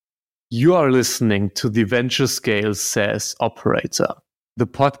You are listening to the Venture Scale SaaS Operator, the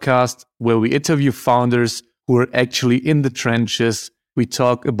podcast where we interview founders who are actually in the trenches. We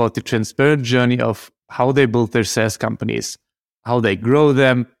talk about the transparent journey of how they build their SaaS companies, how they grow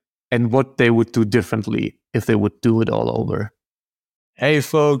them, and what they would do differently if they would do it all over. Hey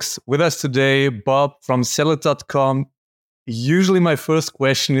folks, with us today, Bob from Sell.it.com. Usually my first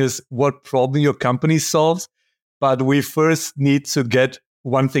question is what problem your company solves, but we first need to get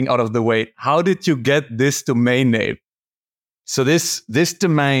one thing out of the way. How did you get this domain name? So this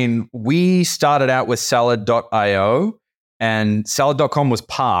domain, we started out with salad.io, and salad.com was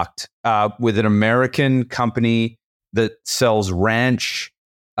parked with an American company that sells ranch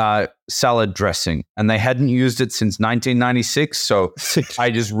salad dressing, and they hadn't used it since 1996. So I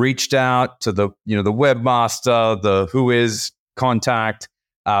just reached out to the webmaster, the Whois contact,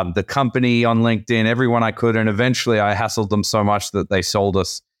 the company on LinkedIn, everyone I could, and eventually I hassled them so much that they sold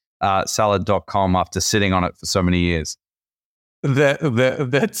us salad.com after sitting on it for so many years. That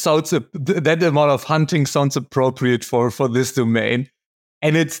amount of hunting sounds appropriate for this domain.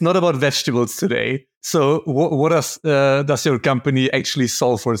 And it's not about vegetables today. So what does your company actually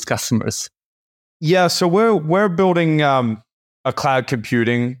solve for its customers? Yeah, so we're building a cloud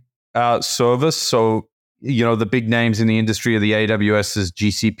computing service. So, the big names in the industry are the AWS's,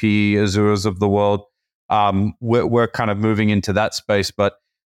 GCP, Azure's of the world. We're kind of moving into that space. But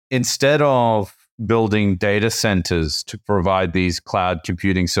instead of building data centers to provide these cloud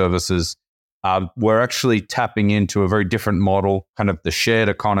computing services, we're actually tapping into a very different model, kind of the shared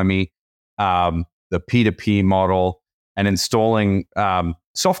economy, the P2P model, and installing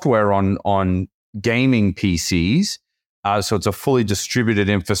software on gaming PCs. So it's a fully distributed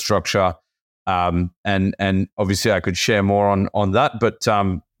infrastructure. And obviously I could share more on that. But,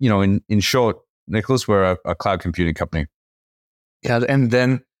 in short, Nicholas, we're a cloud computing company. Yeah, and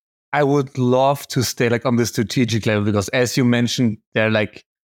then I would love to stay on the strategic level, because as you mentioned, there are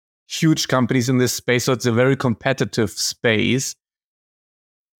huge companies in this space, so it's a very competitive space.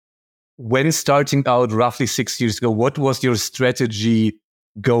 When starting out roughly 6 years ago, what was your strategy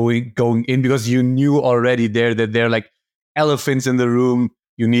going in? Because you knew already that there are elephants in the room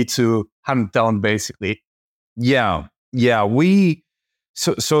you need to hunt down, basically. Yeah.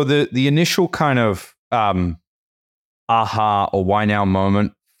 So the initial kind of aha or why now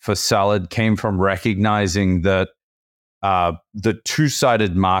moment for Salad came from recognizing that the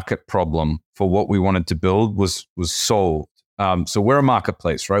two-sided market problem for what we wanted to build was solved. So we're a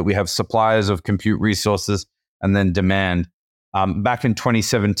marketplace, right? We have suppliers of compute resources and then demand. Back in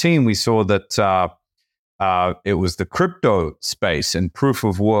 2017, we saw that it was the crypto space and proof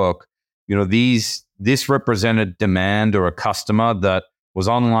of work. This represented demand or a customer that was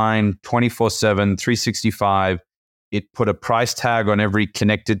online 24/7, 365. It put a price tag on every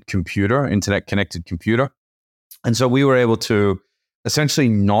connected computer, internet connected computer. And so we were able to essentially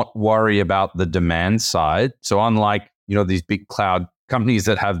not worry about the demand side. So unlike, these big cloud companies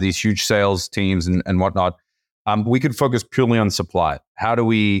that have these huge sales teams and whatnot, we could focus purely on supply. How do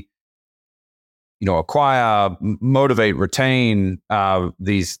we, acquire, motivate, retain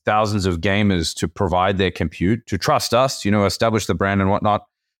these thousands of gamers to provide their compute, to trust us, establish the brand and whatnot,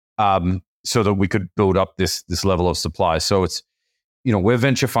 so that we could build up this level of supply. So it's, we're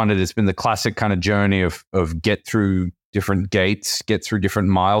venture funded. It's been the classic kind of journey of get through different gates, get through different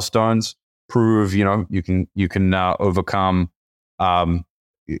milestones, prove, you can overcome kind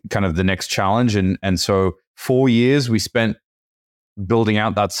of the next challenge. And so 4 years we spent building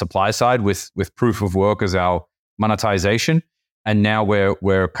out that supply side with proof of work as our monetization. And now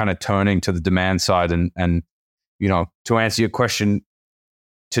we're kind of turning to the demand side. And to answer your question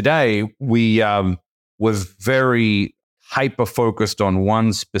today, we was very hyper-focused on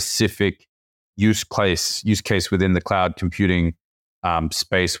one specific use case within the cloud computing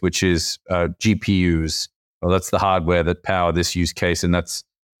space, which is GPUs. Well, that's the hardware that power this use case, and that's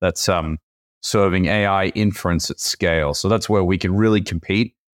serving AI inference at scale. So that's where we can really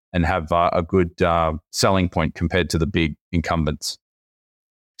compete and have a good selling point compared to the big incumbents.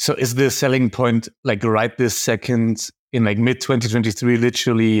 So is the selling point right this second in mid-2023,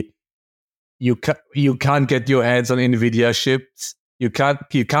 literally, you can't get your hands on NVIDIA chips. You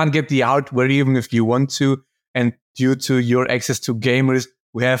can't get the hardware even if you want to. And due to your access to gamers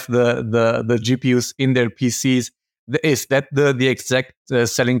who have the GPUs in their PCs, is that the exact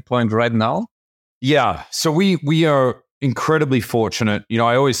selling point right now? Yeah. So we are incredibly fortunate.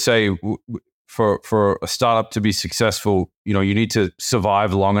 I always say for a startup to be successful, you need to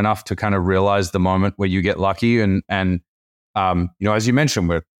survive long enough to kind of realize the moment where you get lucky. And as you mentioned,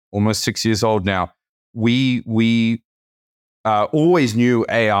 we're almost 6 years old now. We always knew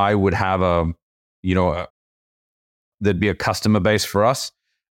AI would have there'd be a customer base for us.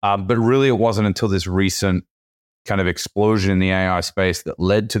 But really it wasn't until this recent kind of explosion in the AI space that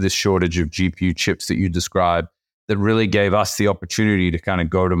led to this shortage of GPU chips that you described that really gave us the opportunity to kind of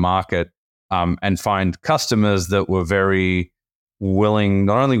go to market and find customers that were very willing,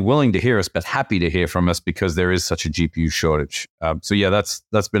 not only willing to hear us, but happy to hear from us because there is such a GPU shortage. So yeah,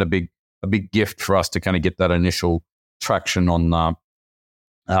 that's been a big gift for us to kind of get that initial traction on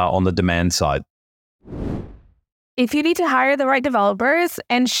the demand side. If you need to hire the right developers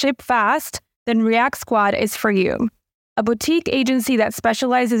and ship fast, then React Squad is for you. A boutique agency that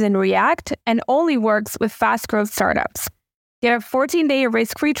specializes in React and only works with fast growth startups. Get a 14-day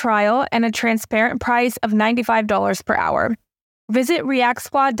risk-free trial and a transparent price of $95 per hour. Visit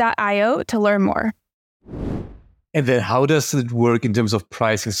reactsquad.io to learn more. And then how does it work in terms of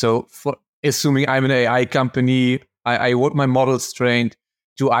pricing? So assuming I'm an AI company, I want my models trained.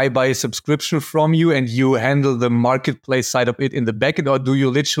 Do I buy a subscription from you and you handle the marketplace side of it in the backend, or do you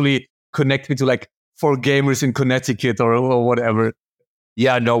literally connect me to like 4Gamers in Connecticut or whatever?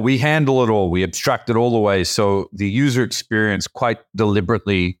 Yeah, no, we handle it all. We abstract it all away. So the user experience, quite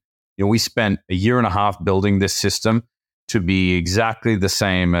deliberately, we spent a year and a half building this system to be exactly the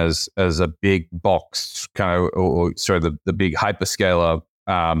same as a big box kind of, the big hyperscaler,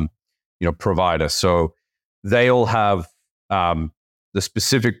 provider. So they all have the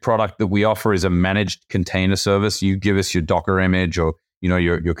specific product that we offer is a managed container service. You give us your Docker image or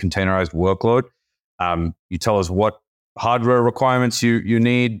your containerized workload. You tell us what hardware requirements you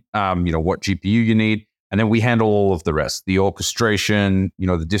need, what GPU you need, and then we handle all of the rest: the orchestration,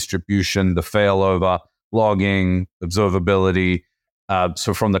 the distribution, the failover, logging, observability.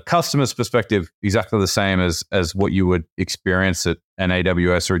 So from the customer's perspective, exactly the same as what you would experience at an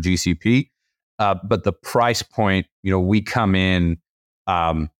AWS or GCP. But the price point, we come in,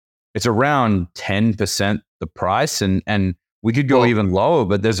 it's around 10% the price, and we could go even lower,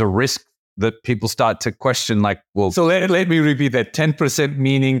 but there's a risk that people start to question, like, well. So let me repeat that. 10%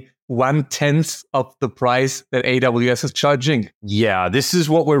 meaning 1/10 of the price that AWS is charging. Yeah, this is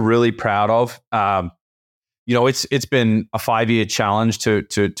what we're really proud of. It's been a 5-year challenge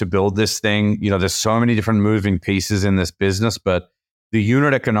to build this thing. There's so many different moving pieces in this business, but the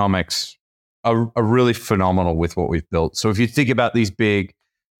unit economics are really phenomenal with what we've built. So if you think about these big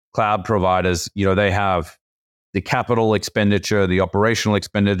cloud providers, they have the capital expenditure, the operational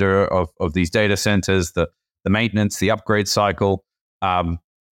expenditure of these data centers, the maintenance, the upgrade cycle.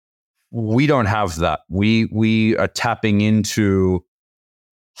 We don't have that. We are tapping into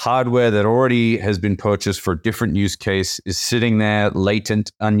hardware that already has been purchased for a different use case, is sitting there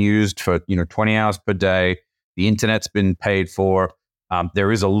latent, unused for 20 hours per day. The internet's been paid for.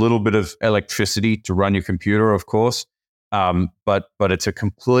 There is a little bit of electricity to run your computer, of course, but it's a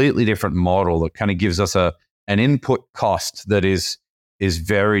completely different model that kind of gives us an input cost that is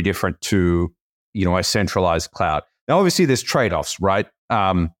very different to a centralized cloud. Now, obviously, there's trade-offs, right?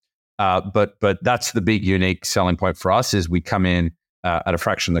 But that's the big unique selling point for us is we come in at a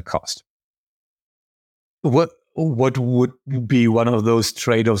fraction of the cost. What would be one of those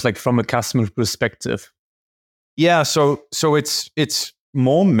trade-offs, like from a customer perspective? Yeah, so it's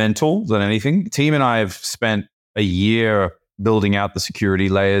more mental than anything. The team and I have spent a year building out the security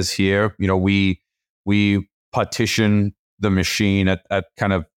layers here. We partition the machine at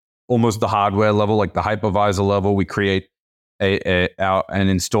kind of almost the hardware level, like the hypervisor level. We create and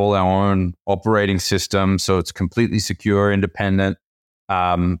install our own operating system, so it's completely secure, independent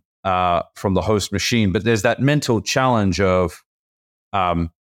from the host machine. But there's that mental challenge of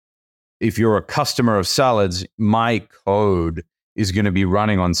if you're a customer of Salads, my code is going to be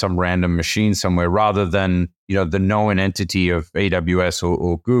running on some random machine somewhere rather than the known entity of AWS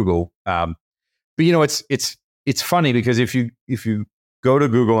or Google. But it's funny because if you go to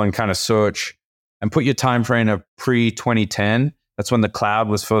Google and kind of search and put your time frame of pre-2010, that's when the cloud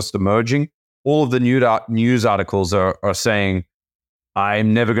was first emerging. All of the news articles are saying,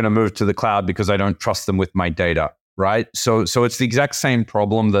 I'm never going to move to the cloud because I don't trust them with my data, right? So it's the exact same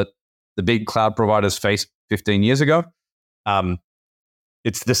problem that the big cloud providers faced 15 years ago.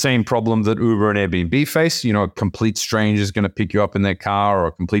 It's the same problem that Uber and Airbnb face. A complete stranger is going to pick you up in their car, or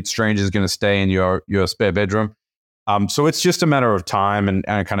a complete stranger is going to stay in your spare bedroom. So it's just a matter of time and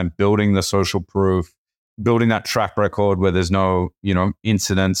kind of building the social proof, building that track record where there's no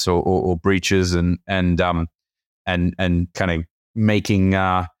incidents or breaches, and kind of making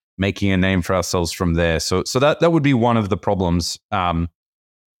a name for ourselves from there. So that would be one of the problems.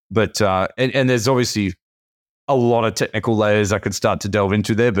 But there's obviously a lot of technical layers I could start to delve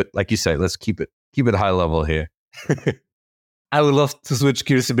into there. But like you say, let's keep it high level here. I would love to switch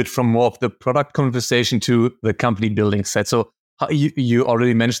gears a bit from more of the product conversation to the company building side. So you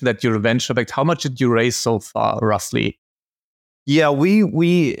already mentioned that you're venture backed. How much did you raise so far, roughly? Yeah,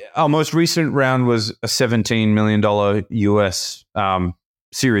 we our most recent round was a $17 million US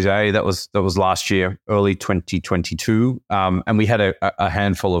Series A. That was last year, early 2022, and we had a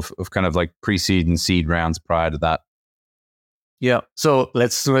handful of kind of like pre-seed and seed rounds prior to that. Yeah, so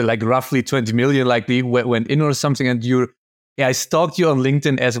let's say like roughly 20 million, like they went in or something, and I stalked you on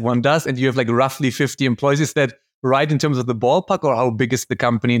LinkedIn as one does, and you have like roughly 50 employees. Is that right in terms of the ballpark, or how big is the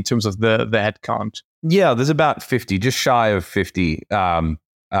company in terms of the headcount? Yeah, there's about 50, just shy of 50, kind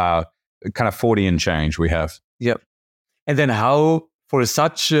of 40 and change we have. Yep. And then how, for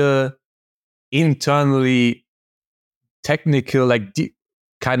such a internally technical, like deeply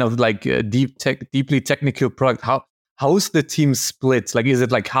technical product, how's the team split? Like, is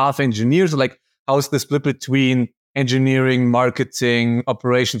it like half engineers? Or like, how's the split between engineering, marketing,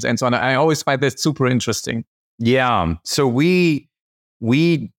 operations, and so on? I always find that super interesting. Yeah. So we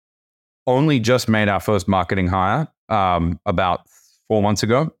only just made our first marketing hire about 4 months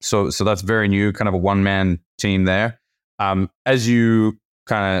ago. So that's very new, kind of a one-man team there. As you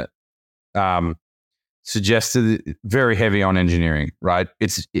kind of suggested, very heavy on engineering, right?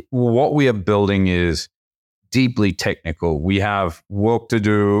 What we are building is deeply technical. We have work to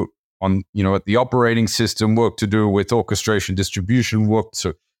do on, at the operating system, work to do with orchestration, distribution work,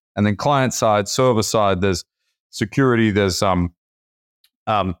 and then client side, server side, there's security, there's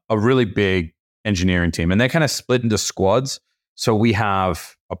a really big engineering team, and they're kind of split into squads. So we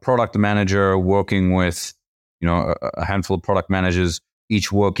have a product manager working with, a handful of product managers,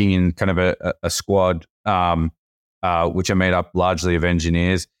 each working in kind of a squad, which are made up largely of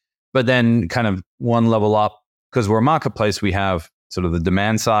engineers. But then kind of one level up, because we're a marketplace, we have sort of the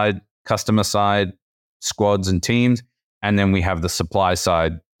demand side, customer side squads and teams, and then we have the supply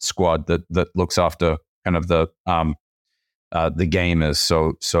side squad that looks after kind of the gamers.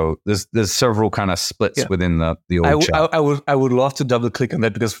 So there's several kind of splits within the org chart. I would love to double click on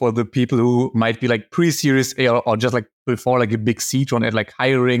that, because for the people who might be like pre-series A or just like before like a big seed round, like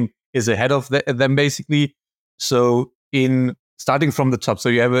hiring is ahead of them basically. So in starting from the top, so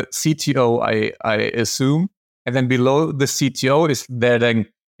you have a CTO, I assume, and then below the CTO is there then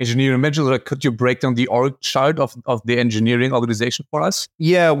engineering manager. Like, could you break down the org chart of the engineering organization for us?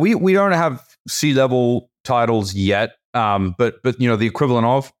 Yeah, we don't have C-level titles yet, but the equivalent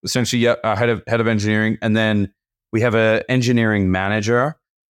of essentially head of engineering, and then we have an engineering manager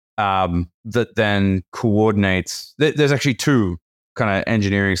that then coordinates. There's actually two kind of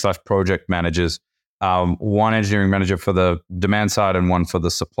engineering / project managers. One engineering manager for the demand side and one for the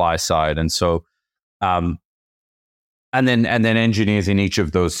supply side, and so. And then engineers in each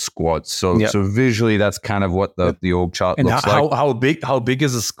of those squads. So visually, that's kind of what the org chart looks like. How big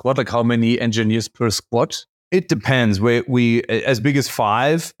is a squad? Like, how many engineers per squad? It depends. We as big as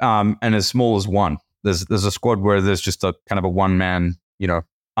 5 and as small as 1. There's a squad where there's just a kind of a one-man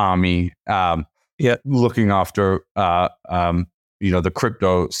army looking after the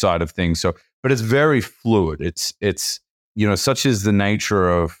crypto side of things. So, but it's very fluid. It's such is the nature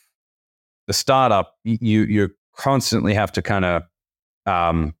of the startup. You constantly have to kind of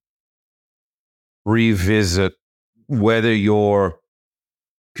revisit whether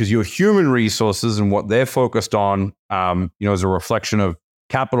because your human resources and what they're focused on, is a reflection of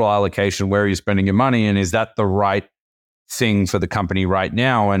capital allocation. Where are you spending your money, and is that the right thing for the company right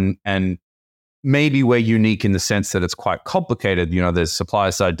now? And maybe we're unique in the sense that it's quite complicated. There's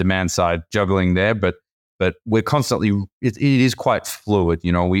supply side, demand side juggling there, but we're constantly. It is quite fluid.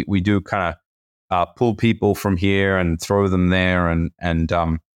 We do kind of. Pull people from here and throw them there, and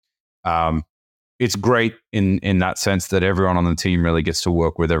it's great in that sense that everyone on the team really gets to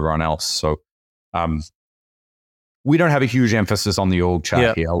work with everyone else. So we don't have a huge emphasis on the org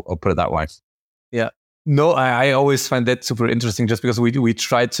chart here. I'll put it that way. Yeah, no, I always find that super interesting, just because we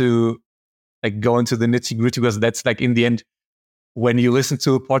try to like go into the nitty gritty, because that's like in the end when you listen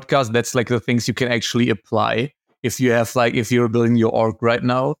to a podcast, that's like the things you can actually apply if you're building your org right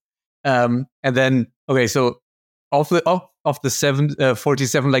now. And then, okay, so of the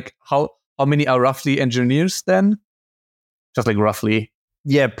 47, like how many are roughly engineers then? Just like roughly.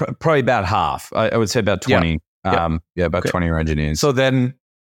 Yeah, probably about half. I would say about 20. About 20 are engineers. So then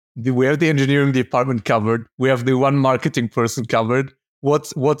we have the engineering department covered. We have the one marketing person covered.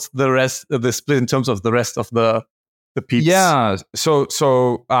 What's the rest of the split in terms of the rest of the peeps? Yeah. So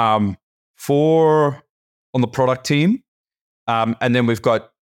for on the product team, and then we've got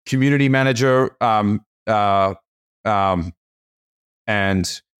community manager, and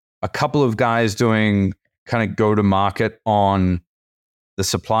a couple of guys doing kind of go to market on the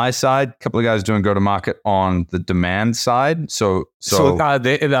supply side. A couple of guys doing go to market on the demand side. So are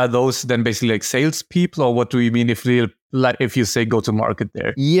those then basically like salespeople, or what do you mean if you say go to market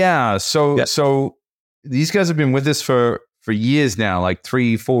there? Yeah. So these guys have been with us for years now, like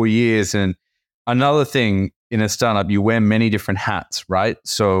 3-4 years. And another thing in a startup, you wear many different hats, right?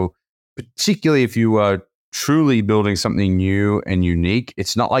 So particularly if you are truly building something new and unique,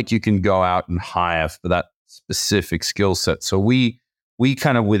 it's not like you can go out and hire for that specific skill set. So we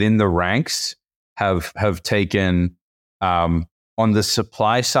kind of within the ranks have taken on the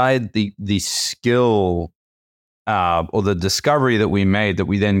supply side the skill or the discovery that we made that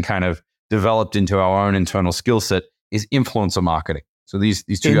we then kind of developed into our own internal skill set is influencer marketing. So these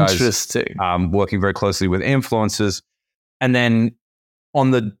two guys working very closely with influencers. And then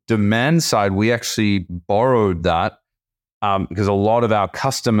on the demand side, we actually borrowed that because a lot of our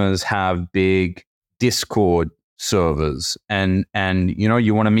customers have big Discord servers and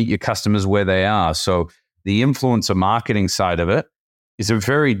you want to meet your customers where they are. So the influencer marketing side of it is a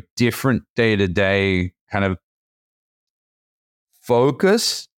very different day-to-day kind of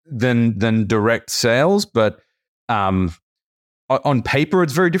focus than direct sales, but on paper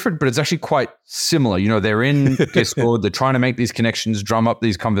it's very different, but it's actually quite similar. They're in Discord, they're trying to make these connections, drum up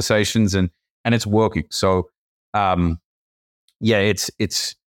these conversations, and it's working. So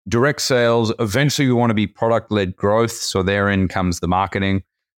it's direct sales. Eventually we want to be product-led growth. So therein comes the marketing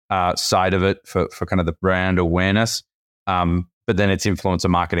side of it for kind of the brand awareness. But then it's influencer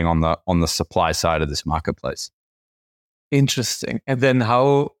marketing on the supply side of this marketplace. Interesting. And then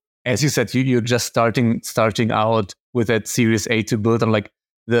how, as you said, you're just starting out with that Series A to build on like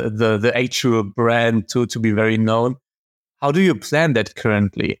the actual brand to be very known. How do you plan that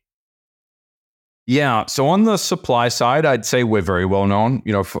currently? Yeah. So on the supply side, I'd say we're very well known.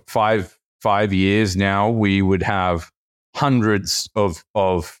 For five years now, we would have hundreds of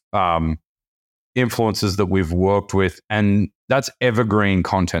influencers that we've worked with, and that's evergreen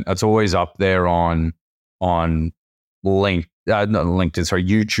content. That's always up there on YouTube.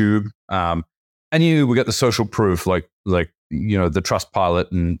 And we got the social proof, like the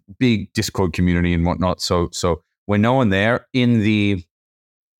Trustpilot and big Discord community and whatnot. So we're known there.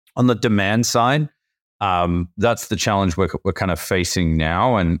 On the demand side, that's the challenge we're kind of facing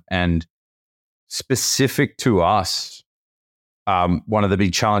now, and specific to us, one of the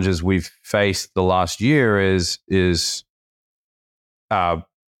big challenges we've faced the last year is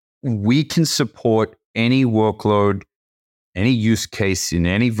we can support any workload, any use case in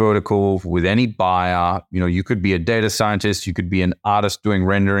any vertical with any buyer. You could be a data scientist, you could be an artist doing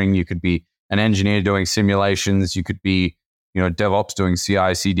rendering, you could be an engineer doing simulations, you could be DevOps doing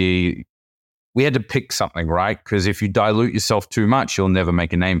CI/CD. We had to pick something, right? Because if you dilute yourself too much, you'll never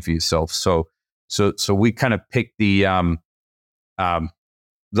make a name for yourself. So we kind of picked the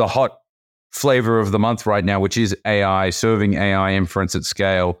hot flavor of the month right now, which is AI, serving AI inference at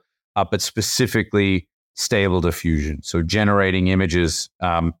scale, but specifically Stable Diffusion. So generating images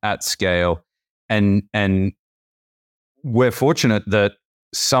at scale. And we're fortunate that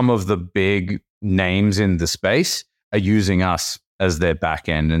some of the big names in the space are using us as their back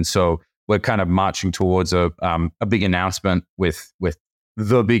end. And so we're kind of marching towards a big announcement with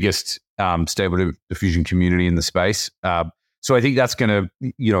the biggest Stable Diffusion community in the space. So I think that's going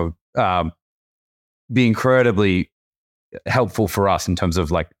to, be incredibly helpful for us in terms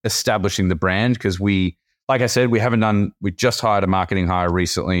of like establishing the brand. Because like I said, we just hired a marketing hire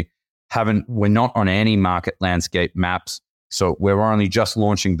recently. We're not on any market landscape maps. So we're only just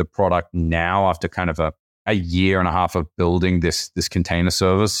launching the product now after kind of a year and a half of building this container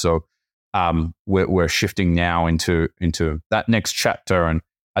service. So we're shifting now into that next chapter. And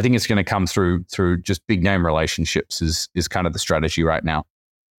I think it's going to come through just big name relationships is kind of the strategy right now.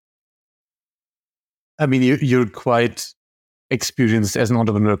 I mean, you're quite experienced as an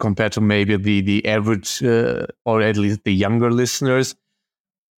entrepreneur compared to maybe the average or at least the younger listeners.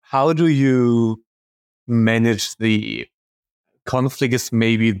 How do you manage the conflict is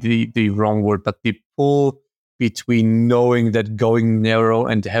maybe the wrong word, but the pull between knowing that going narrow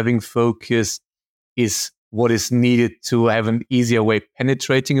and having focus is what is needed to have an easier way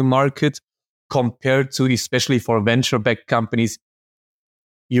penetrating a market compared to, especially for venture-backed companies,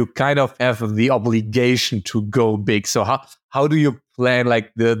 you kind of have the obligation to go big. So how do you plan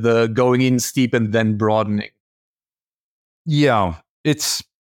like the going in steep and then broadening? Yeah,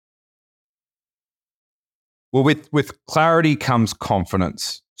 with clarity comes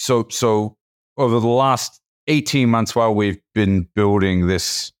confidence. So over the last 18 months while we've been building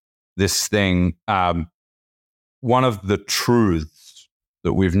this thing, one of the truths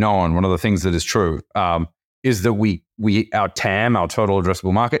that we've known, one of the things that is true, is that our TAM, our total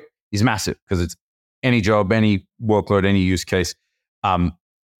addressable market, is massive because it's any job, any workload, any use case.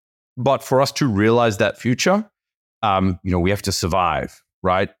 But for us to realize that future, we have to survive,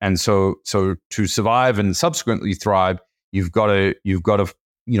 right? And so to survive and subsequently thrive, you've got to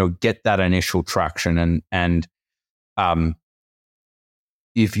get that initial traction, and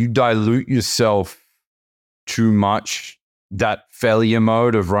if you dilute yourself too much, that failure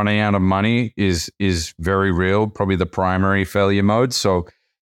mode of running out of money is very real, probably the primary failure mode. So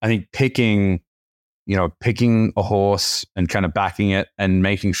I think picking a horse and kind of backing it and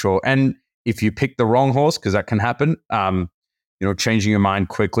making sure, and if you pick the wrong horse, because that can happen, changing your mind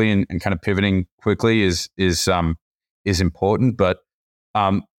quickly and kind of pivoting quickly is important. But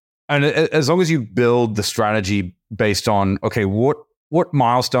and as long as you build the strategy based on, okay, what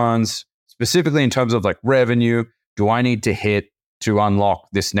milestones specifically in terms of like revenue do I need to hit to unlock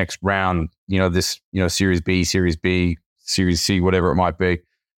this next round? Series B, Series C, whatever it might be.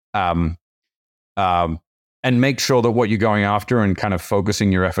 And make sure that what you're going after and kind of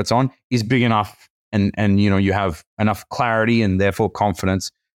focusing your efforts on is big enough, and you have enough clarity and therefore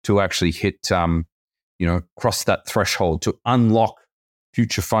confidence to actually hit, cross that threshold to unlock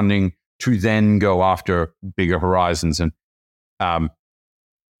future funding to then go after bigger horizons. And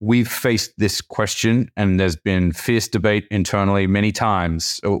we've faced this question, and there's been fierce debate internally many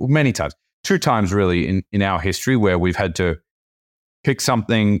times, 2 times really in our history, where we've had to pick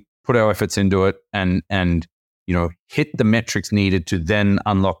something, put our efforts into it, and hit the metrics needed to then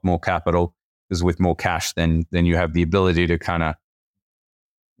unlock more capital. Because with more cash, then you have the ability to kind of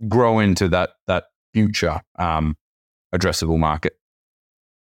grow into that future addressable market.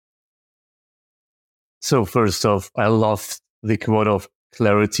 So first off, I love the quote of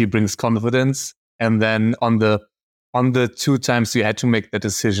clarity brings confidence. And then on the 2 times you had to make that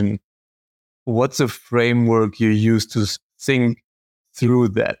decision, what's a framework you use to think through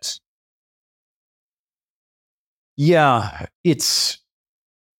that? Yeah, it's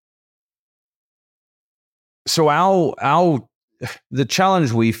so the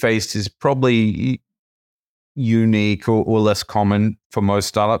challenge we faced is probably unique or less common for most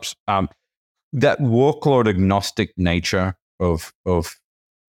startups. That workload agnostic nature of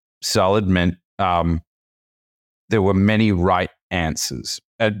Salad meant there were many right answers.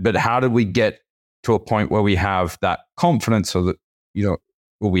 But how did we get to a point where we have that confidence, so that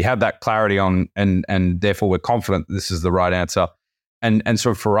we have that clarity on, and therefore we're confident this is the right answer? And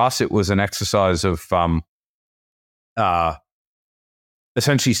so for us, it was an exercise of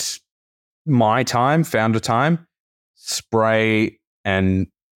essentially my time, founder time, spray and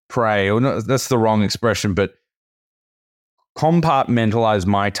pray. Or no, that's the wrong expression, but compartmentalize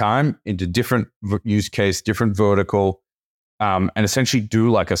my time into different use case, different vertical, and essentially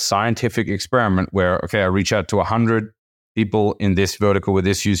do like a scientific experiment where, okay, I reach out to 100 people in this vertical with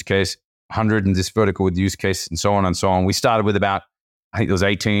this use case, 100 in this vertical with use case, and so on and so on. We started with about, I think it was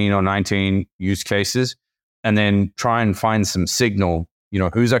 18 or 19 use cases, and then try and find some signal,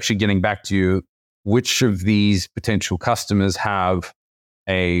 who's actually getting back to you, which of these potential customers have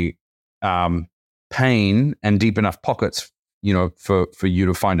a pain and deep enough pockets, for you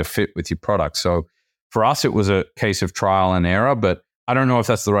to find a fit with your product. So for us, it was a case of trial and error, but I don't know if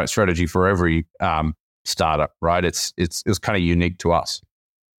that's the right strategy for every startup, right? It was kind of unique to us.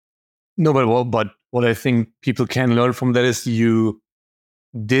 No, but what I think people can learn from that is you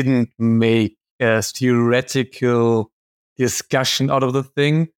didn't make a theoretical discussion out of the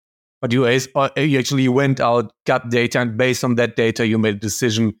thing, but you actually went out, got data, and based on that data, you made a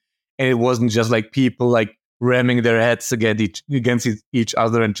decision. And it wasn't just like people like ramming their heads against each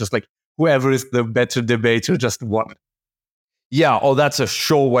other and just like whoever is the better debater just won. Yeah, that's a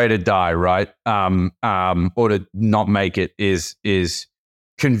sure way to die, right? Or to not make it is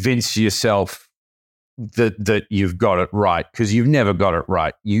convince yourself that you've got it right, because you've never got it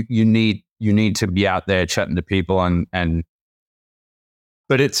right. You need to be out there chatting to people and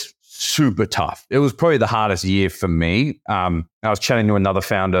but it's super tough. It was probably the hardest year for me. I was chatting to another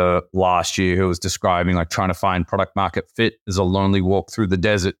founder last year who was describing like trying to find product market fit as a lonely walk through the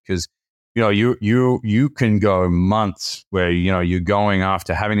desert, because you can go months where you're going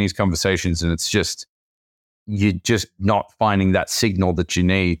after having these conversations and it's just you're just not finding that signal that you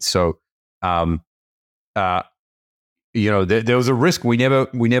need. So there was a risk we never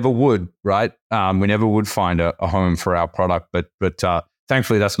would, right? We never would find a home for our product, but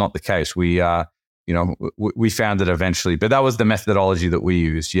thankfully that's not the case. We found it eventually, but that was the methodology that we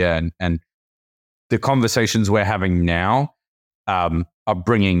used. Yeah. And the conversations we're having now are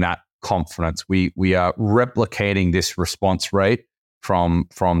bringing that confidence. We are replicating this response rate from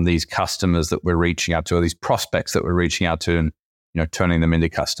these customers that we're reaching out to, or these prospects that we're reaching out to, and turning them into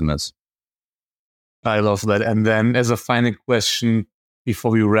customers. I love that. And then as a final question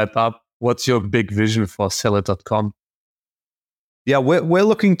before we wrap up, what's your big vision for Seller.com? Yeah, we're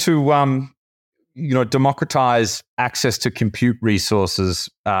looking to democratize access to compute resources,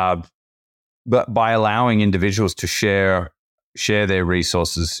 but by allowing individuals to share their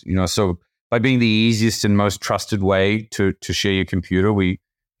resources. So by being the easiest and most trusted way to share your computer, we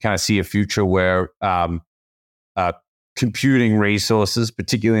kind of see a future where computing resources,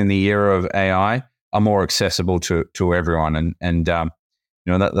 particularly in the era of AI, are more accessible to everyone, and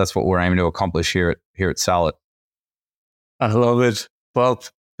that's what we're aiming to accomplish here at Salad. I love it. Bob,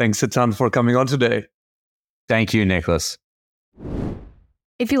 thanks a ton for coming on today. Thank you, Nicholas.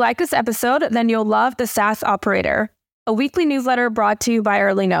 If you like this episode, then you'll love The SaaS Operator, a weekly newsletter brought to you by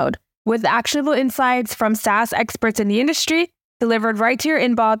EarlyNode, with actionable insights from SaaS experts in the industry delivered right to your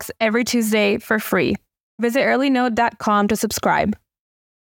inbox every Tuesday for free. Visit earlynode.com to subscribe.